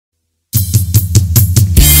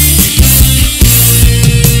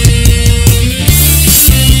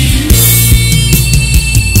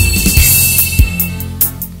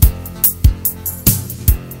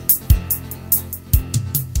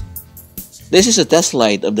This is a test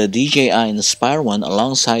flight of the DJI Inspire 1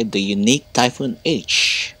 alongside the unique Typhoon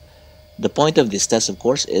H. The point of this test, of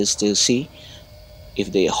course, is to see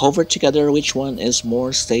if they hover together which one is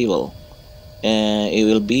more stable. It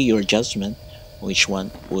will be your judgment which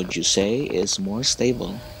one would you say is more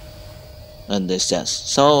stable on this test.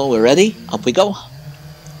 So we're ready? Up we go!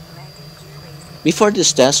 Before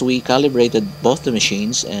this test, we calibrated both the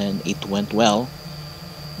machines and it went well.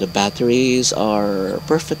 The batteries are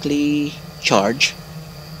perfectly charged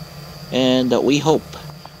and we hope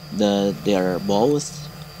that they are both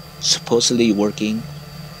supposedly working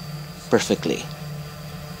perfectly.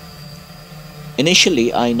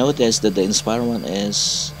 Initially, I noticed that the Inspire 1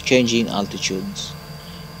 is changing altitudes,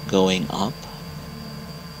 going up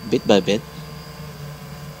bit by bit.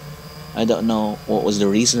 I don't know what was the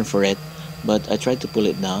reason for it, but I tried to pull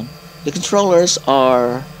it down. The controllers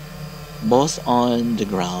are both on the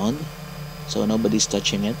ground, so nobody's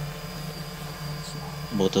touching it.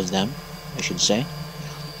 Both of them, I should say.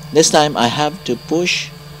 This time I have to push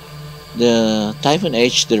the Typhoon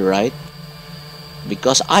H to the right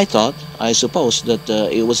because I suppose that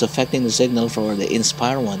it was affecting the signal for the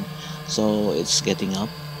Inspire 1, so it's getting up.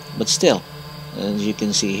 But still, as you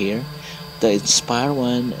can see here, the Inspire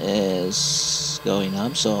 1 is going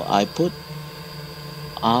up, so I put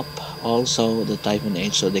up also the Typhoon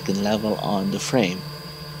H so they can level on the frame.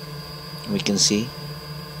 We can see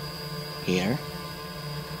here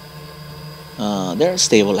they're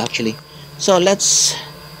stable actually. So let's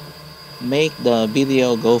make the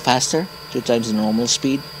video go faster, 2 times the normal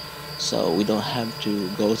speed, so we don't have to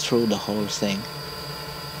go through the whole thing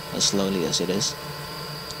as slowly as it is.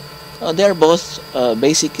 They're both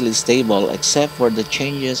basically stable except for the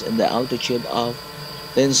changes in the altitude of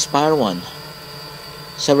the Inspire 1.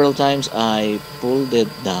 Several times I pulled it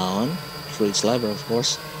down through its lever, of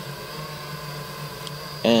course,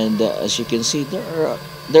 and as you can see,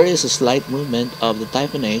 there is a slight movement of the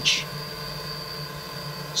Typhoon H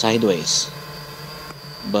sideways,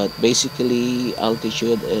 but basically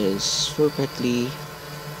altitude is perfectly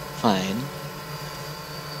fine.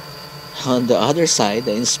 On the other side,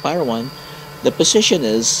 the Inspire 1, the position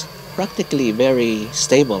is practically very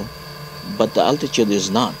stable, but the altitude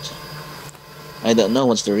is not. I don't know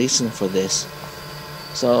what's the reason for this.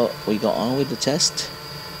 So we go on with the test.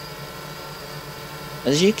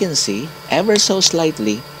 As you can see, ever so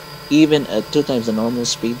slightly, even at 2 times the normal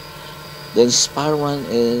speed, the Inspire 1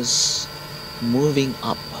 is moving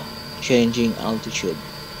up, changing altitude.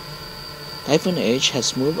 Typhoon H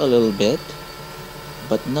has moved a little bit,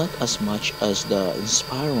 but not as much as the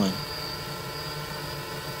Inspire 1.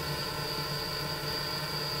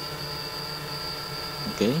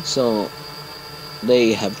 Okay, so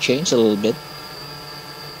they have changed a little bit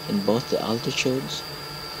in both the altitudes.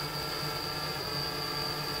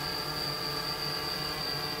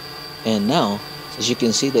 And now, as you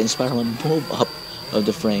can see, the Inspire 1 moved up of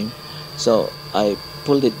the frame, so I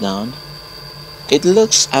pulled it down. It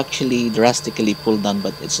looks actually drastically pulled down,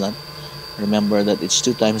 but it's not. Remember that it's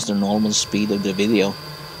 2 times the normal speed of the video.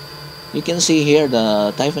 You can see here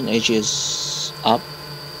the Typhoon H is up,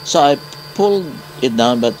 so I pulled it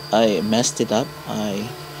down, but I messed it up. I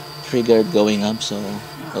triggered going up, so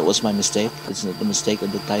that was my mistake. It's not the mistake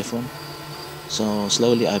of the Typhoon. So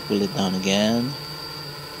slowly I pull it down again.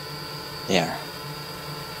 There.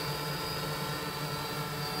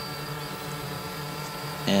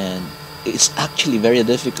 And it's actually very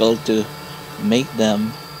difficult to make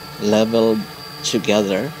them leveled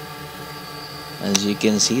together. As you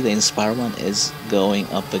can see, the Inspire 1 is going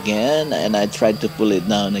up again, and I tried to pull it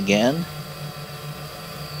down again.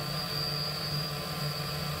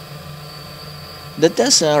 The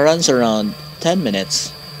test runs around 10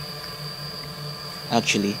 minutes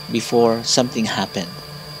actually before something happened.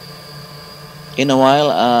 In a while,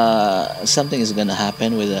 something is gonna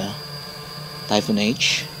happen with the Typhoon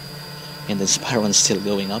H, and the Inspire 1 is still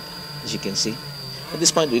going up, as you can see. At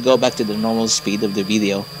this point, we go back to the normal speed of the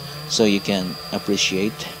video so you can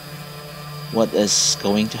appreciate what is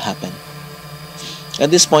going to happen.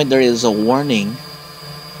 At this point, there is a warning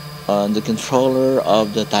on the controller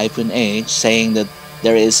of the Typhoon H saying that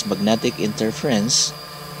there is magnetic interference.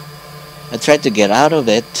 I tried to get out of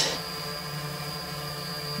it,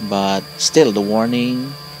 but still the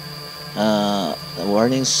warning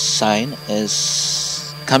sign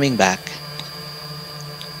is coming back.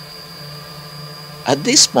 At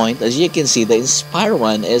this point, as you can see, the Inspire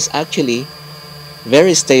 1 is actually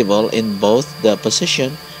very stable in both the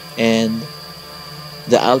position and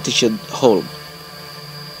the altitude hold.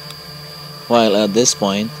 While at this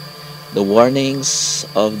point, the warnings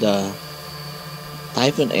of the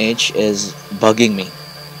Typhoon H is bugging me.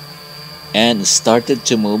 and started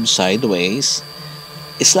to move sideways.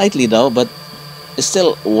 Slightly though, but it's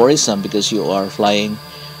still worrisome because you are flying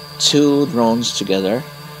two drones together.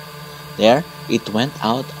 There, it went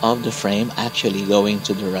out of the frame, actually going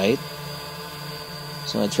to the right.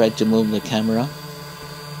 So I tried to move the camera,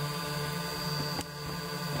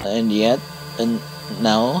 and yet, and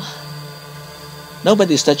now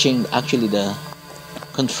nobody's touching actually the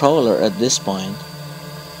controller at this point.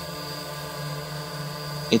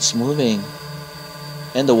 It's moving,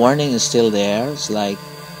 and the warning is still there. It's like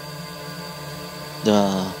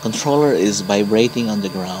the controller is vibrating on the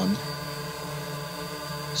ground.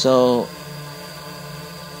 So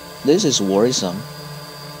this is worrisome.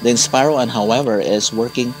 The Inspire One, however, is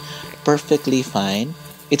working perfectly fine.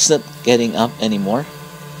 It's not getting up anymore.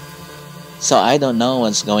 So I don't know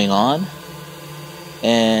what's going on.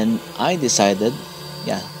 And I decided,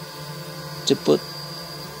 yeah, to put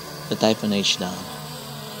the Typhoon H down.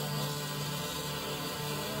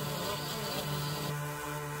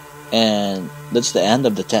 And that's the end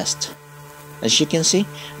of the test. As you can see,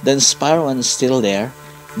 the Inspire One is still there,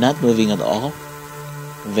 not moving at all.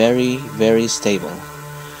 Very, very stable.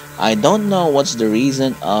 I don't know what's the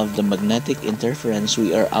reason of the magnetic interference.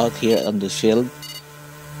 We are out here on the field.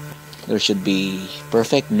 There should be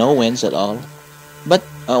perfect, no winds at all. But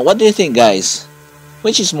what do you think, guys?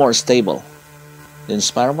 Which is more stable? The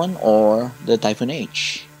Inspire One or the Typhoon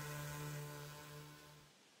H?